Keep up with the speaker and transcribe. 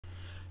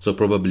So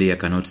probably I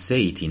cannot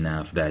say it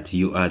enough that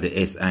you are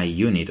the SI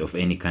unit of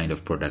any kind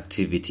of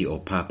productivity or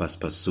purpose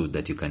pursuit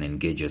that you can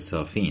engage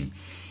yourself in.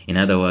 In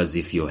other words,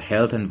 if your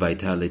health and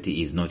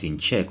vitality is not in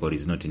check or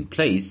is not in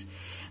place,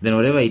 then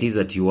whatever it is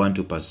that you want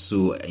to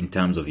pursue in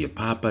terms of your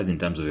purpose, in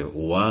terms of your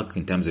work,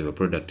 in terms of your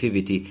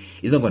productivity,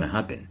 is not going to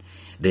happen.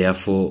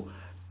 Therefore,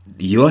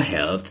 your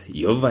health,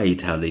 your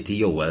vitality,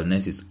 your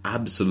wellness is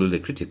absolutely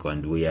critical,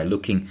 and we are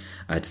looking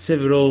at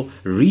several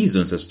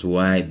reasons as to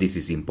why this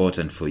is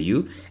important for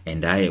you.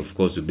 And I, of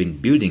course, have been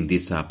building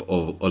this up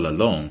all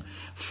along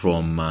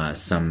from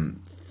some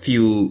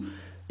few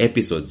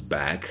episodes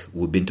back.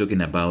 We've been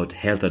talking about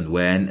health and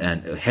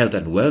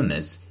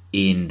wellness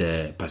in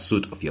the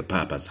pursuit of your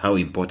purpose, how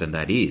important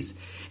that is.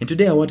 And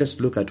today I want us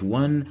to look at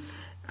one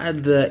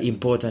other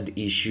important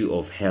issue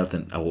of health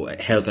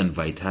and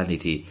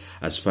vitality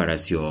as far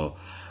as your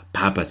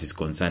purpose is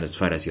concerned, as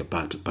far as your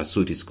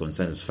pursuit is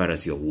concerned, as far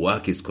as your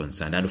work is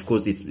concerned. And of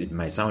course, it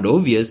might sound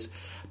obvious,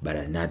 but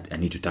I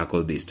need to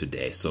tackle this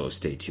today, so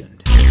stay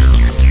tuned.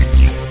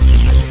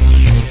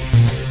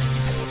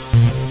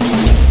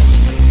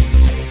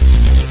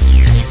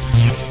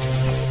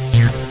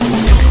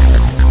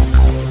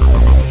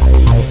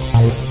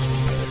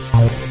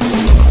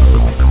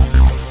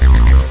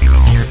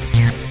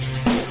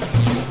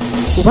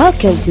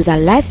 Welcome to the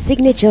Life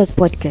Signatures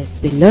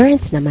podcast with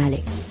Lawrence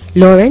Namale.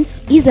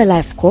 Lawrence is a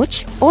life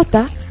coach,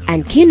 author,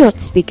 and keynote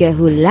speaker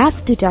who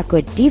loves to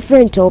tackle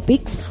different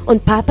topics on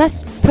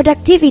purpose,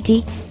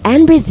 productivity,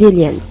 and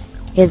resilience.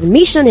 His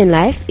mission in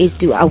life is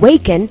to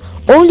awaken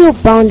all your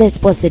boundless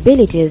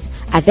possibilities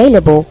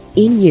available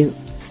in you.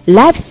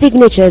 Life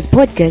Signatures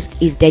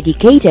podcast is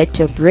dedicated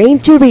to bring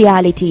to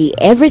reality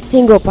every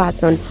single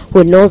person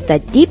who knows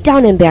that deep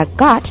down in their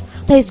gut,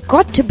 there's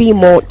got to be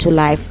more to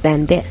life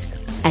than this.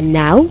 And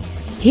now,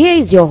 here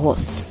is your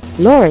host,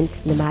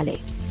 Lawrence Namale.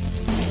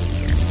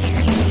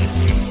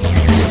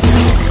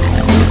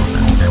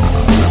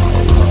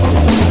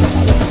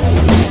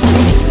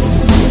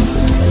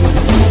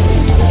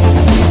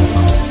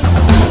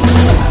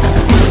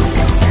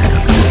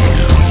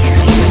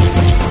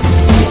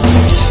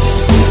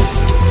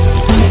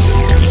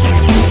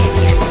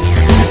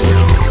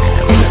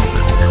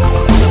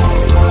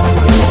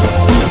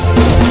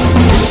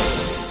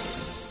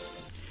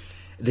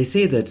 They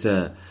say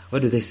that,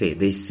 what do they say?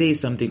 They say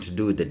something to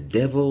do with the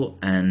devil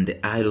and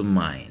the idle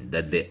mind,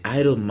 that the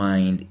idle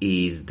mind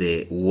is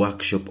the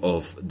workshop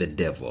of the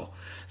devil,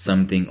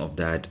 something of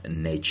that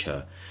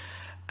nature.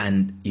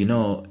 And,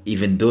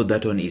 even though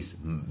that one is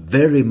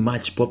very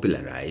much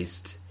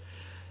popularized,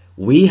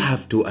 we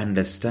have to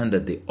understand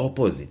that the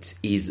opposite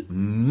is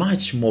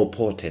much more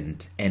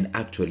potent and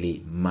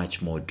actually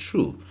much more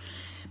true.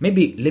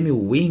 Maybe let me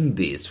wing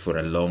this for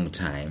a long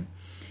time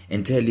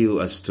and tell you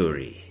a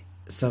story.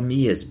 Some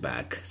years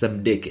back,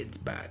 some decades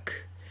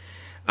back,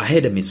 I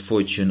had a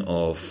misfortune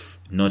of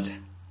not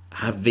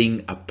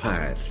having a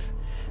path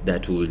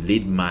that will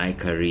lead my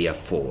career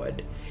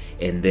forward,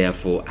 and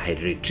therefore I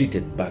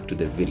retreated back to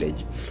the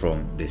village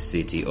from the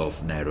city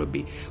of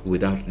Nairobi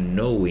without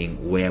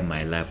knowing where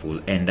my life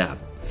will end up.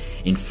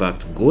 In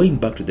fact, going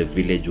back to the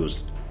village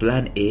was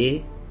plan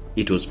A,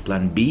 it was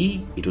plan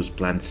B, it was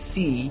plan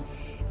C,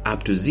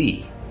 up to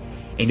Z.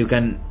 And you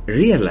can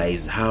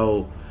realize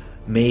how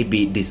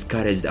maybe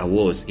discouraged I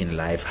was in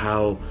life,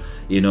 how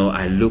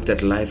I looked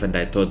at life and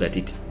I thought that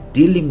it's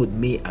dealing with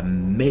me a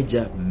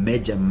major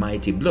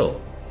mighty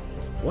blow.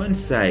 One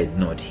side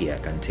note here I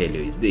can tell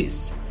you is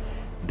this: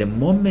 the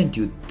moment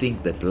you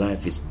think that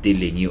life is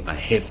dealing you a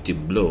hefty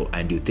blow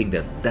and you think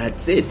that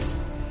that's it,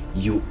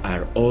 you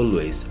are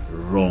always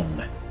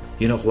wrong.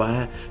 You know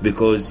why?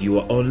 Because you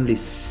are only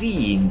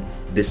seeing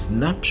the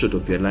snapshot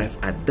of your life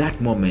at that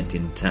moment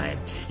in time.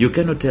 You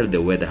cannot tell the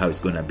weather how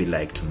it's going to be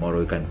like tomorrow.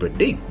 You can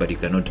predict, but you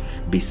cannot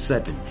be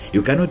certain.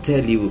 You cannot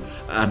tell you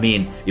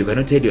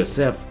cannot tell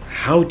yourself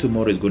how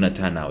tomorrow is going to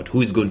turn out,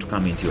 who is going to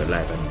come into your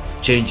life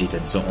and change it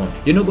and so on.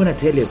 You're not going to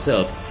tell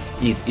yourself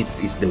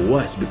it's the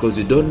worst, because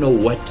you don't know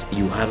what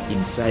you have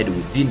inside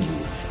within you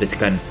that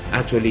can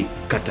actually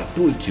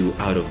catapult you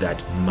out of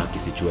that murky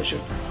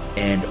situation.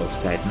 End of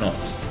side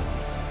note.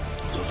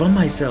 So I found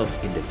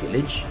myself in the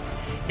village,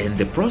 and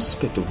the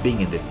prospect of being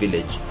in the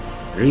village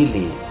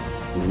really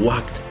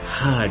worked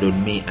hard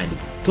on me, and it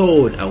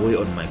tore away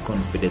on my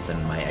confidence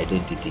and my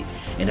identity.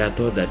 And I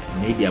thought that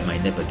maybe I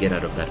might never get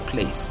out of that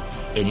place.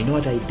 And you know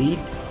what I did?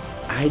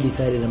 I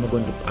decided I'm not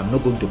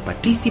going to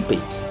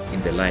participate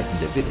in the life in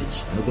the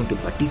village. I'm not going to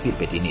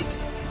participate in it,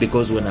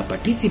 because when I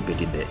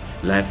participate in the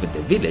life in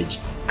the village,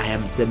 I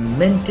am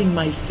cementing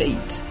my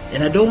fate.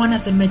 And I don't want to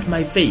cement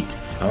my fate.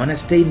 I want to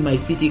stay in my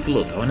city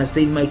clothes. I want to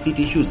stay in my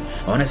city shoes.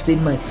 I want to stay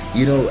in my,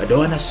 I don't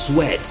want to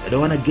sweat. I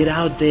don't want to get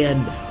out there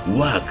and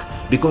work,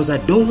 because I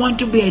don't want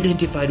to be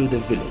identified with the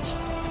village.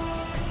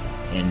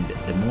 And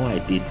the more I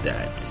did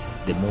that,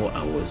 the more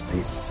I was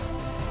this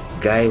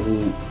guy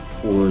who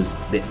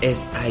was the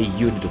SI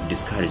unit of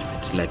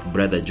discouragement, like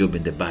Brother Job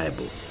in the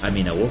Bible. I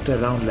walked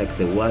around like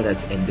the world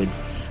has ended.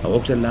 I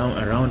walked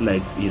around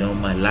like,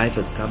 my life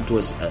has come to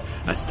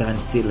a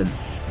standstill and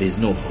there's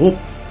no hope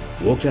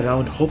walked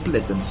around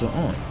hopeless and so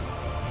on.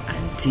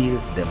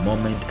 Until the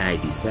moment I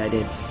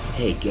decided,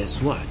 hey,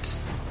 guess what?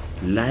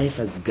 Life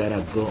has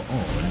gotta go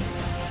on.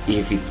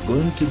 If it's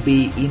going to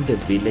be in the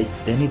village,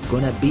 then it's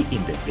gonna be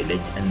in the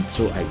village. And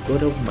so I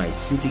got off my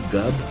city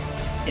garb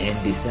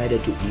and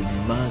decided to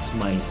immerse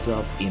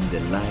myself in the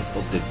life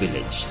of the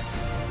village.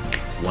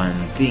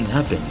 One thing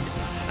happened.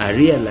 I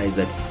realized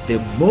that the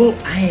more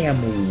I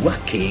am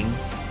working,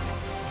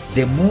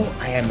 the more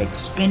I am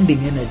expending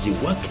energy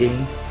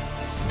working,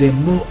 the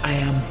more I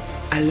am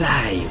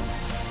alive.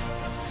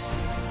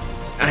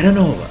 I don't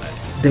know,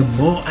 the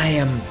more I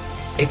am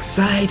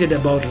excited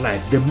about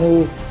life, the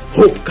more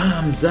hope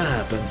comes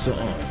up and so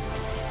on.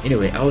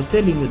 Anyway, I was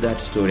telling you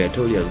that story. I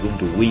told you I was going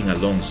to wing a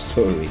long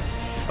story.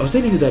 I was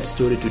telling you that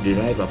story to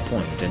derive a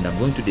point, and I'm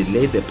going to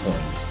delay the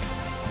point.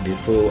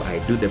 Before I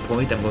do the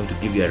point, I'm going to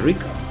give you a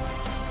recap.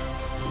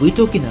 We're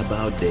talking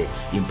about the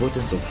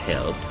importance of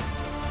health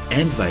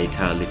and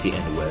vitality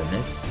and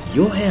wellness.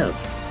 Your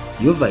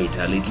health, your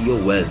vitality, your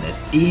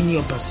wellness in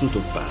your pursuit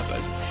of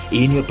purpose,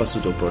 in your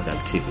pursuit of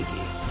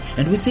productivity.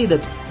 And we say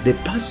that the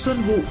person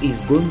who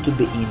is going to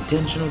be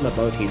intentional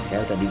about his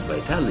health and his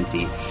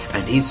vitality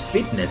and his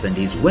fitness and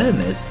his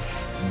wellness,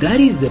 that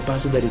is the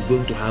person that is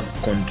going to have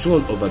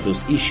control over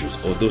those issues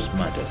or those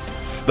matters.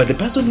 But the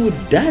person who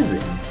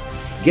doesn't,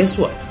 guess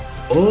what?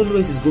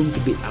 Always is going to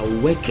be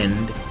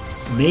awakened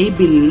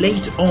maybe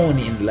late on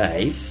in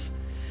life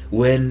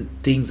when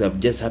things have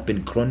just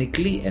happened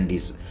chronically and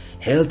his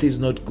health is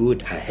not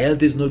good, her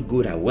health is not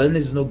good, her wellness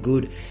is not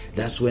good.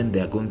 That's when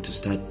they are going to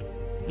start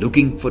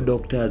looking for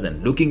doctors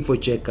and looking for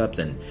checkups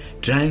and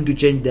trying to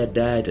change their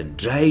diet and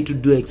try to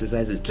do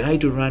exercises, try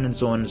to run and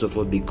so on and so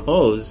forth,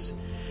 because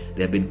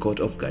they have been caught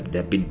off guard. They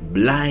have been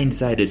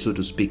blindsided, so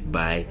to speak,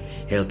 by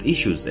health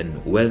issues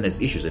and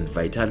wellness issues and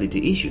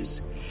vitality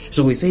issues.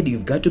 So we said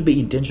you've got to be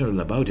intentional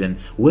about it. And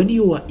when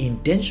you are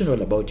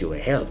intentional about your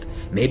health,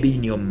 maybe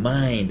in your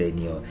mind and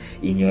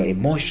in your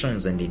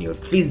emotions and in your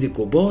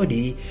physical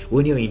body,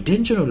 when you're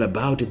intentional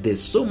about it,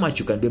 there's so much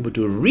you can be able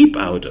to reap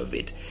out of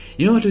it.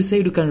 You know what we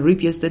said you can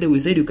reap yesterday? We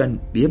said you can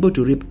be able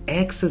to reap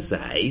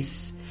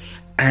exercise,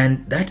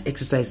 and that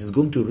exercise is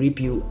going to reap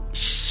you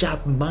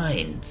sharp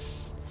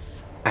minds.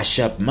 A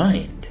sharp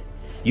mind.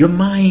 Your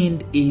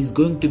mind is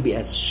going to be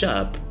as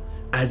sharp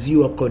as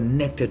you are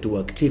connected to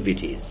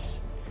activities.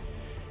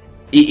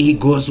 It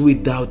goes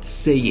without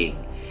saying.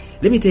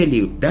 Let me tell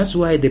you, that's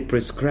why they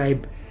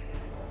prescribe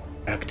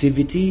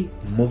activity,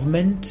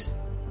 movement.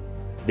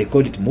 They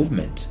call it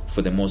movement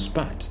for the most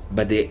part,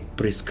 but they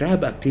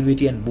prescribe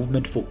activity and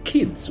movement for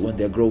kids when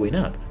they're growing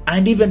up,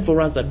 and even for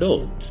us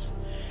adults.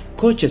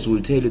 Coaches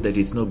will tell you that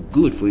it's not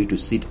good for you to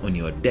sit on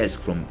your desk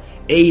from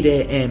 8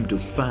 a.m. to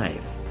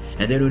 5.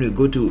 And then when you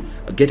go to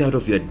get out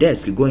of your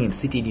desk, you go and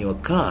sit in your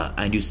car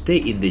and you stay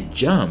in the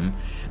jam,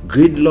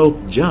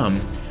 gridlock jam,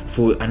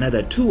 for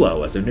another 2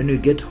 hours. And when you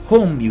get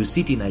home, you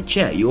sit in a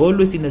chair. You're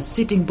always in a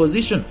sitting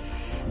position.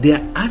 They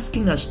are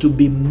asking us to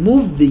be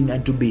moving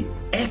and to be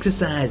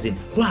exercising.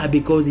 Why?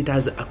 Because it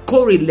has a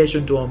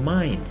correlation to our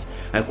minds.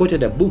 I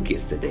quoted a book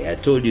yesterday. I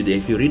told you that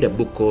if you read a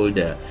book called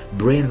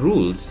Brain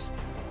Rules,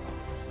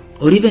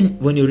 or even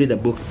when you read a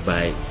book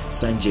by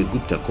Sanjay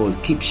Gupta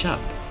called Keep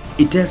Sharp,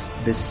 it does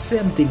the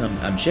same thing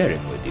I'm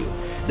sharing with you.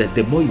 That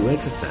the more you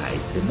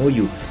exercise, the more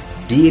you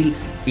deal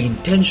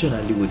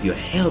intentionally with your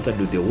health and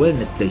with your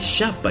wellness, the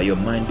sharper your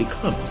mind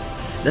becomes.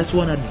 That's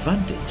one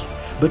advantage.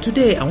 But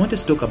today I want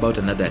us to talk about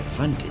another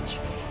advantage,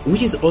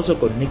 which is also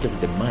connected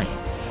with the mind.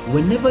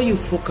 Whenever you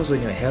focus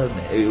on your health,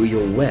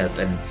 your wealth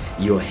and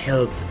your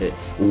health,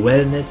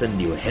 wellness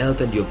and your health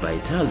and your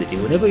vitality,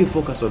 whenever you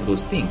focus on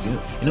those things, you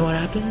know what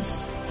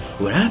happens?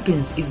 What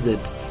happens is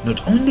that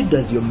not only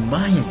does your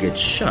mind get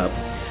sharp,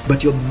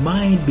 but your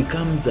mind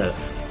becomes a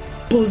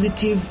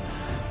positive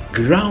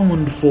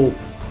ground for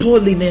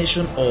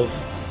pollination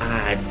of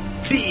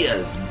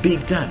ideas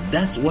big time.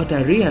 That's what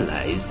I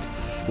realized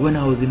when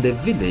I was in the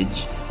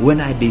village, when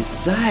I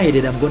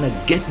decided I'm going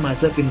to get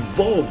myself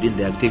involved in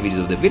the activities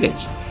of the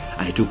village.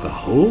 I took a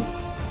hoe.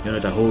 You know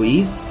what a hoe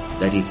is?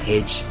 That is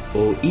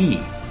H-O-E.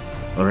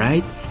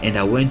 Alright? And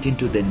I went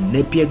into the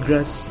Napier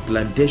grass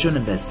plantation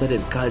and I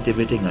started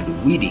cultivating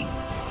and weeding.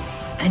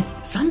 And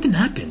something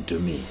happened to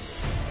me.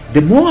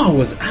 The more I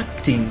was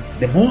acting,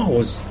 the more I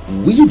was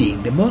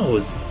weeding, the more I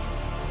was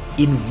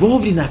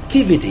involved in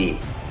activity,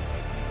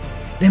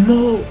 the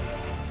more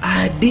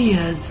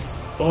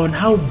ideas on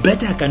how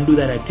better I can do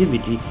that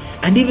activity,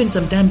 and even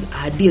sometimes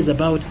ideas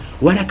about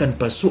what I can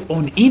pursue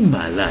on in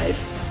my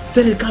life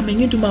started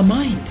coming into my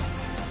mind.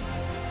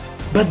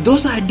 But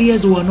those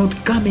ideas were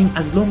not coming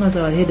as long as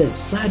I had a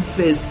sad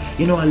face,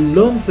 a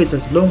long face,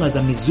 as long as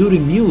a Missouri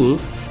mule,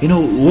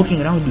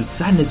 walking around with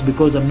sadness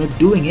because I'm not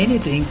doing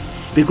anything,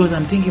 because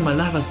I'm thinking my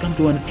life has come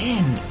to an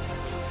end.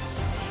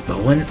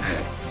 But when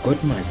I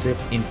got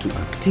myself into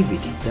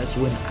activities, that's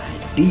when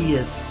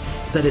ideas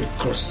started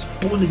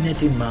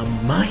cross-pollinating my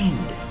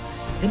mind.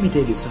 Let me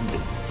tell you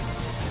something.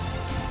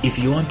 If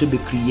you want to be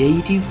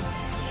creative,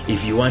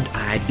 if you want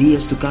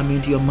ideas to come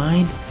into your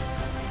mind,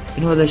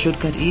 you know what the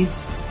shortcut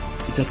is?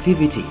 It's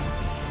activity.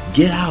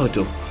 Get out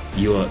of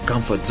your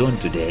comfort zone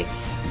today,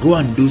 go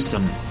and do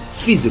some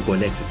physical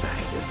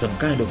exercises, some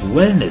kind of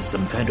wellness,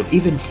 some kind of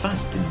even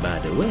fasting, by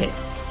the way.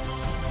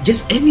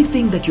 Just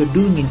anything that you're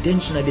doing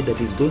intentionally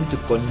that is going to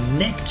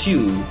connect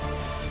you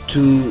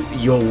to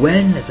your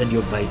wellness and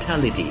your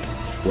vitality,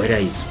 whether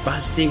it's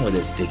fasting, whether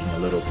it's taking a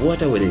lot of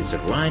water, whether it's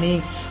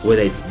running,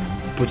 whether it's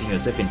putting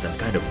yourself in some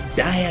kind of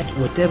diet,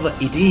 whatever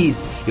it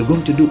is you're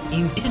going to do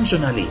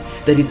intentionally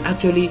that is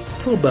actually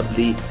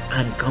probably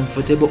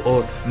uncomfortable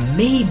or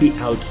maybe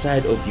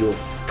outside of your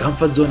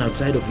comfort zone,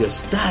 outside of your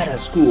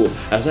status quo,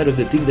 outside of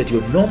the things that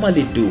you're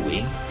normally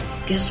doing.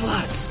 Guess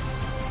what?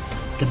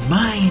 The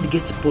mind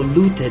gets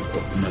polluted,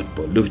 or not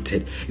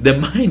polluted, the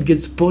mind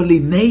gets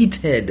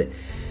pollinated.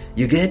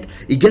 You get?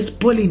 It gets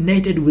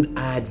pollinated with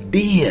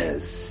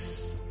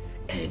ideas.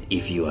 And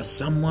if you are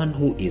someone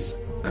who is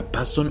a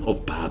person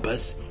of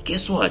purpose,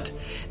 guess what?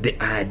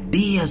 The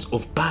ideas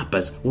of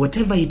purpose,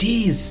 whatever it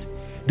is,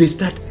 they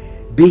start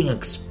being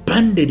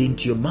expanded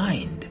into your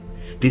mind.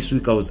 This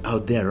week I was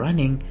out there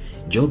running,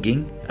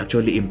 jogging,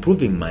 actually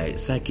improving my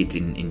circuit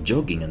in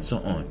jogging and so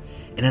on.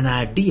 And an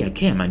idea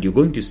came, and you're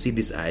going to see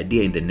this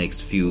idea in the next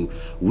few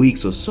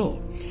weeks or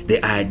so.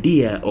 The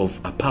idea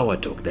of a power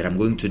talk that I'm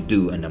going to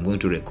do, and I'm going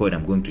to record,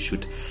 I'm going to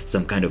shoot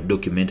some kind of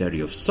documentary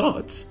of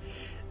sorts.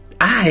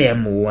 I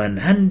am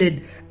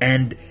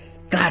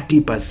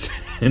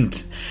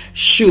 130%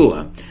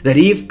 sure that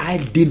if I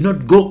did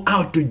not go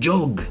out to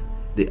jog,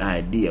 the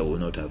idea will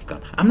not have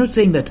come. I'm not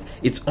saying that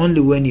it's only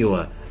when you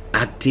are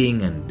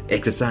acting and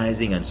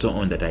exercising and so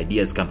on that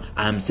ideas come.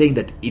 I'm saying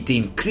that it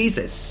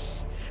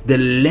increases. The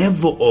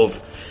level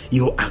of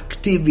your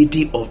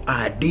activity of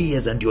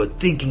ideas and your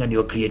thinking and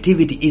your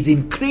creativity is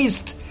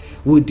increased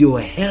with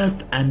your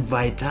health and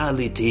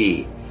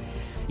vitality.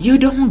 You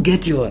don't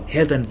get your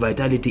health and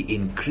vitality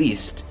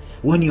increased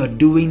when you're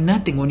doing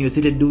nothing, when you're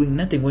seated doing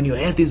nothing, when your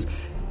health is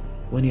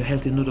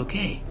not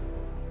okay.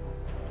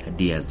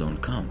 Ideas don't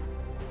come.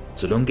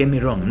 So don't get me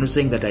wrong. I'm not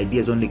saying that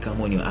ideas only come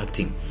when you're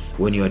acting,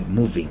 when you're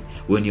moving,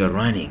 when you're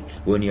running,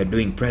 when you're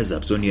doing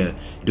press-ups, when you're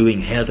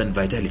doing health and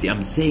vitality.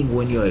 I'm saying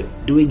when you're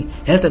doing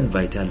health and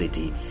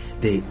vitality,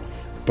 the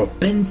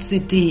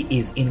propensity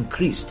is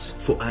increased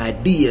for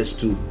ideas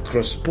to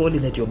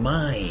cross-pollinate your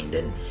mind,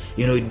 and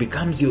it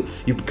becomes you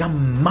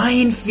become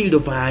minefield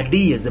of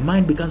ideas. The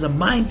mind becomes a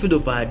minefield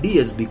of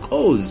ideas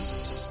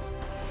because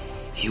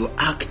you're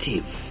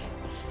active.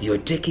 You're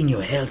taking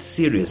your health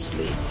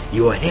seriously.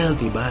 You're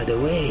healthy, by the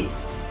way.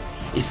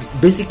 It's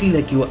basically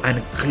like you're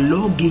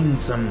unclogging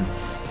some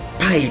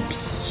pipes,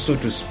 so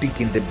to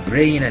speak, in the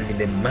brain and in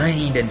the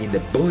mind and in the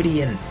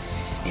body, and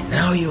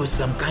now you're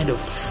some kind of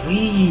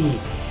free,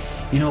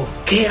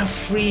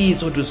 carefree,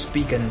 so to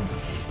speak, and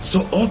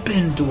so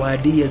open to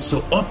ideas,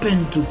 so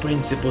open to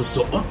principles,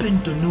 so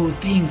open to new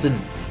things. And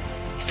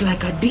it's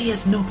like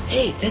ideas know,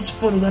 hey, let's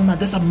follow that man.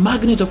 That's a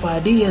magnet of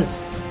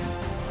ideas.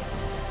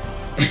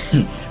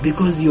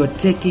 Because you're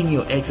taking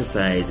your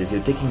exercises,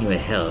 you're taking your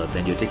health,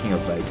 and you're taking your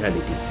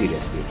vitality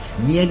seriously.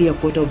 Nearly a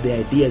quarter of the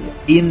ideas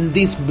in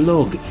this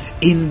blog,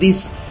 in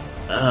this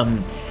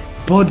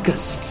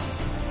podcast,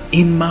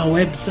 in my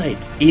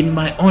website, in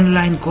my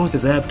online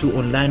courses. I have 2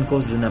 online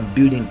courses and I'm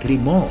building 3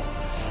 more.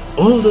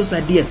 All those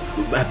ideas,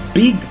 a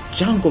big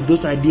chunk of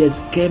those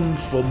ideas came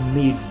from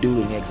me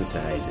doing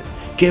exercises,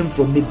 came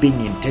from me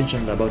being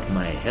intentional about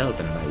my health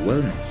and my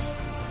wellness,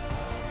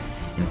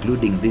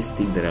 including this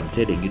thing that I'm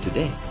telling you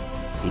today.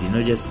 It did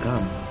not just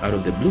come out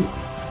of the blue.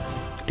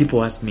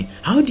 People ask me,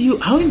 how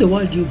in the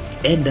world do you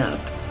end up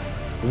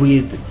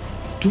with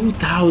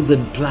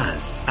 2,000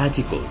 plus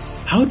articles?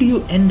 How do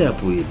you end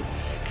up with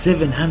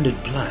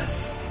 700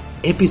 plus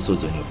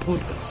episodes on your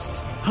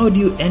podcast? How do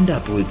you end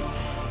up with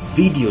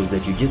videos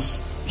that you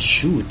just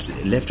shoot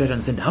left, right,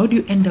 and center? How do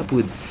you end up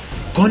with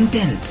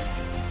content?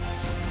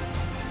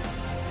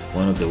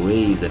 One of the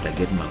ways that I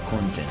get my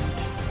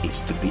content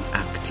is to be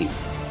active,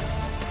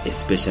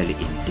 especially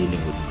in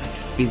dealing with my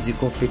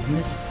physical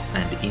fitness,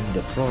 and in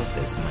the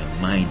process my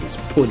mind is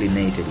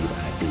pollinated with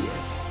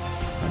ideas.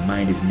 My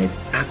mind is made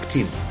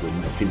active with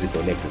my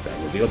physical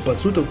exercises. Your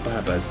pursuit of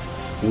purpose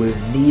will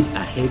need a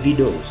heavy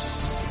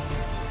dose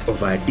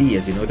of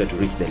ideas in order to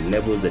reach the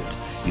levels that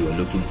you are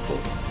looking for.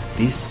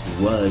 This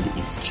world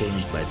is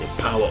changed by the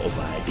power of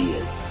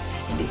ideas.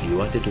 And if you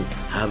wanted to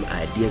have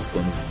ideas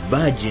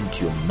converge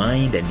into your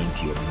mind and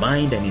into your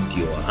mind and into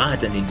your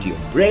heart and into your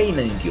brain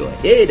and into your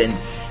head and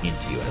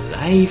into your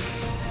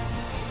life,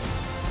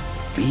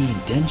 be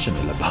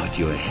intentional about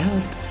your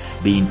health.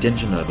 Be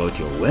intentional about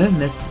your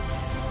wellness.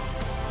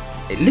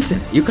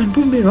 Listen, you can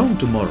prove me wrong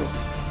tomorrow.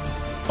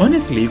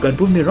 Honestly, you can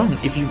prove me wrong.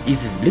 If you're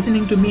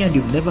listening to me and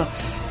you've never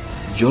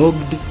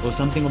jogged or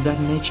something of that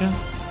nature,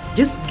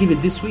 just give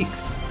it this week.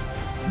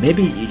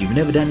 Maybe you've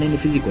never done any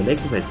physical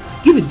exercise.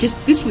 Give it just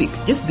this week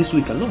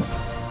alone.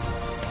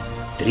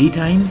 3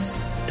 times,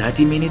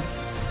 30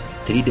 minutes,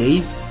 3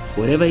 days,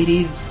 whatever it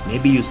is.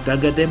 Maybe you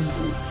stagger them.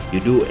 You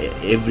do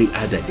every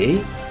other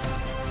day.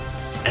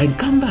 And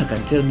come back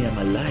and tell me I'm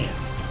a liar.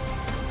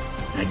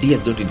 Ideas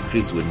don't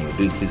increase when you're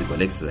doing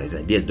physical exercise.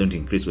 Ideas don't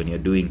increase when you're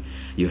doing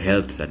your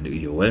health and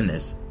your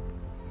wellness.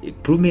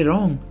 Prove me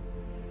wrong.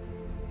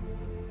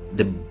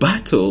 the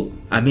battle,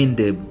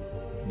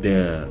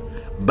 the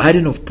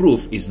burden of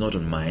proof is not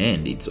on my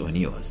end, it's on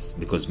yours.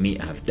 Because me,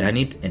 I've done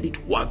it and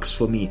it works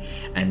for me.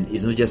 And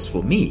it's not just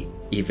for me,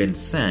 even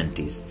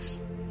scientists.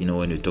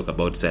 When we talk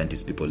about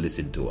scientists, people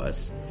listen to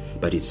us.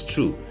 But it's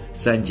true.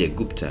 Sanjay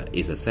Gupta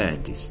is a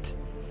scientist.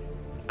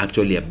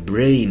 Actually a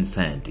brain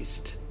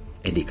scientist.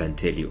 And he can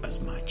tell you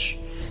as much.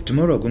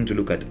 Tomorrow we're going to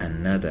look at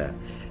another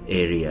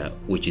area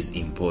which is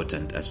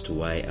important as to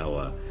why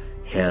our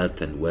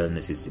health and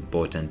wellness is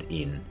important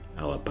in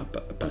our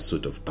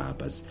pursuit of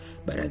purpose.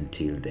 But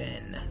until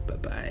then,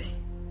 bye-bye.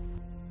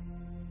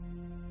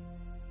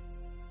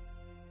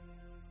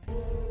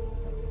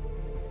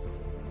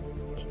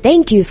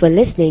 Thank you for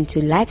listening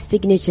to Life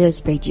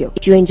Signatures Radio.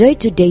 If you enjoyed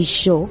today's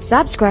show,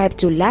 subscribe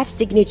to Life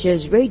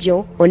Signatures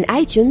Radio on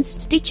iTunes,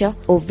 Stitcher,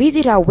 or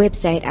visit our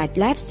website at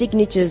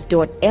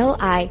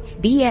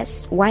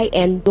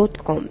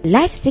lifesignatures.libsyn.com.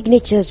 Life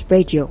Signatures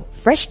Radio,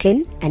 fresh,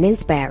 clean, and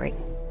inspiring.